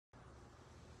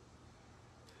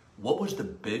What was the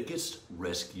biggest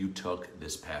risk you took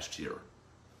this past year?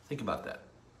 Think about that.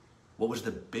 What was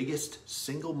the biggest,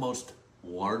 single most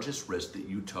largest risk that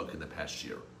you took in the past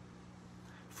year?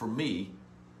 For me,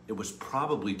 it was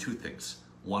probably two things.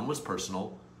 One was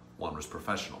personal, one was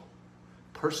professional.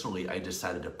 Personally, I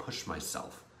decided to push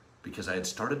myself because I had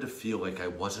started to feel like I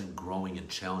wasn't growing and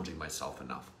challenging myself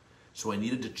enough. So I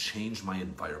needed to change my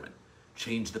environment,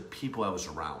 change the people I was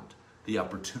around, the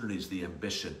opportunities, the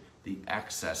ambition, the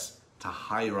access to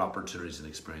higher opportunities and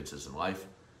experiences in life,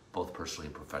 both personally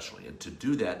and professionally. And to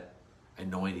do that, I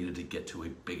know I needed to get to a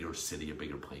bigger city, a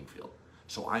bigger playing field.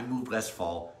 So I moved last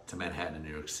fall to Manhattan in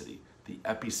New York City, the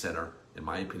epicenter, in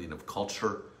my opinion, of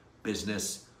culture,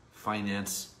 business,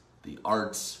 finance, the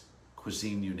arts,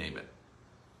 cuisine, you name it.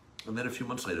 And then a few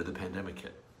months later, the pandemic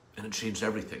hit, and it changed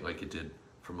everything like it did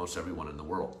for most everyone in the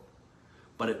world.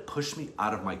 But it pushed me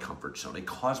out of my comfort zone. It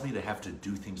caused me to have to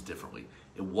do things differently.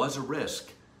 It was a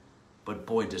risk, but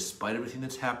boy, despite everything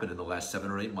that's happened in the last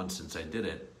 7 or 8 months since I did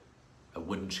it, I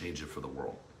wouldn't change it for the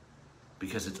world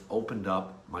because it's opened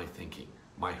up my thinking,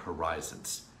 my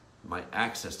horizons, my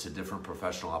access to different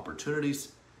professional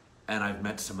opportunities, and I've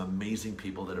met some amazing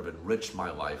people that have enriched my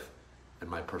life and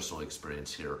my personal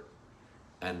experience here.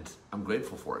 And I'm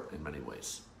grateful for it in many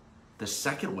ways. The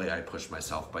second way I pushed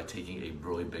myself by taking a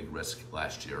really big risk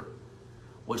last year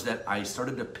was that I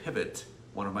started to pivot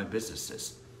one of my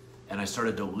businesses. And I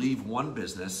started to leave one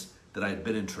business that I had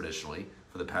been in traditionally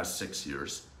for the past 6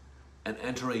 years and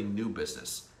enter a new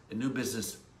business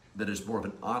that is more of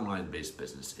an online-based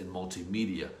business in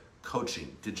multimedia,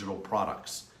 coaching, digital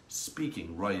products,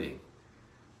 speaking, writing.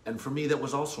 And for me, that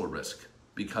was also a risk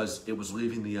because it was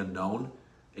leaving the unknown,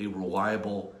 a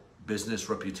reliable business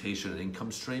reputation and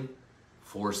income stream,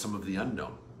 for some of the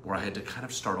unknown, where I had to kind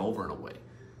of start over in a way.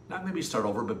 Not maybe start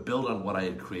over, but build on what I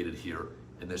had created here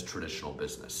in this traditional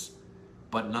business.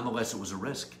 But nonetheless, it was a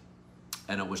risk,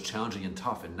 and it was challenging and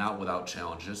tough, and not without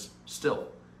challenges still.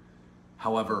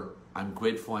 However, I'm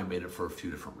grateful I made it for a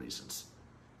few different reasons.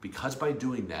 Because by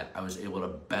doing that, I was able to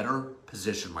better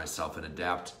position myself and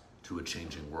adapt to a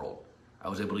changing world. I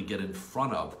was able to get in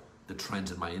front of the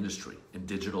trends in my industry, in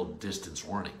digital distance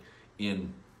learning,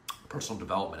 in personal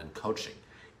development and coaching,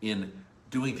 in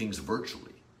doing things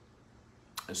virtually,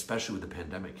 especially with the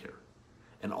pandemic here.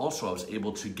 And also I was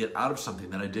able to get out of something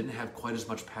that I didn't have quite as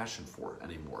much passion for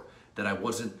anymore, that I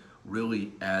wasn't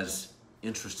really as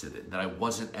interested in, that I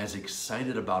wasn't as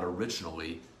excited about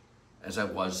originally as I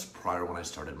was prior when I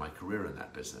started my career in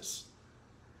that business.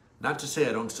 Not to say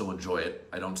I don't still enjoy it,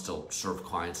 I don't still serve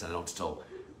clients, and I don't still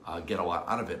get a lot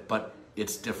out of it, but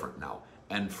it's different now.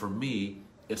 And for me,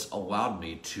 it's allowed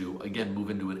me to, again, move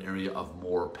into an area of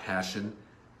more passion,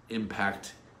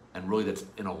 impact, and really that's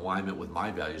in alignment with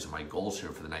my values and my goals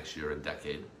here for the next year and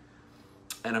decade.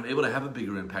 And I'm able to have a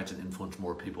bigger impact and influence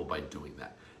more people by doing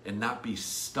that and not be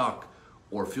stuck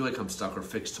or feel like I'm stuck or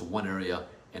fixed to one area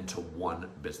and to one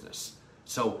business.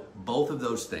 So both of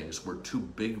those things were two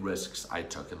big risks I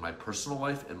took in my personal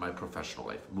life and my professional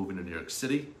life, moving to New York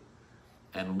City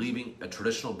and leaving a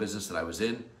traditional business that I was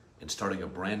in and starting a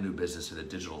brand new business in the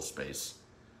digital space.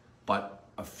 But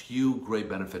a few great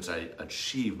benefits I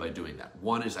achieved by doing that.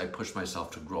 One is I pushed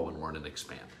myself to grow and learn and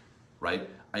expand, right?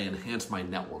 I enhanced my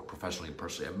network professionally and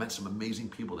personally. I've met some amazing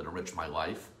people that enriched my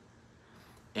life.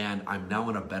 And I'm now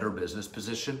in a better business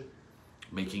position,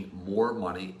 making more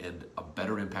money and a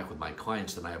better impact with my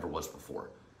clients than I ever was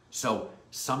before. So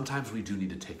sometimes we do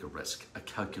need to take a risk, a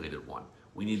calculated one.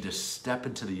 We need to step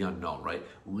into the unknown, right?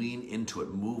 Lean into it,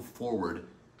 move forward,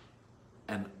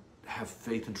 and have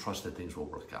faith and trust that things will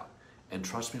work out. And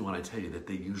trust me when I tell you that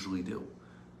they usually do.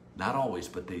 Not always,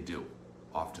 but they do,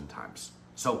 oftentimes.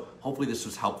 So hopefully this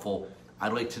was helpful.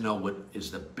 I'd like to know what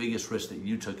is the biggest risk that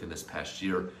you took in this past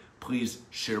year. Please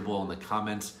share below in the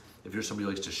comments. If you're somebody who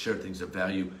likes to share things of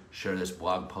value, share this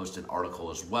blog post and article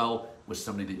as well with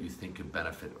somebody that you think could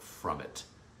benefit from it.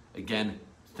 Again,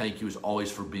 thank you as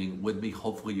always for being with me.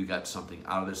 Hopefully you got something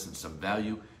out of this and some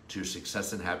value to your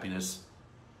success and happiness.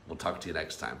 We'll talk to you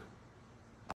next time.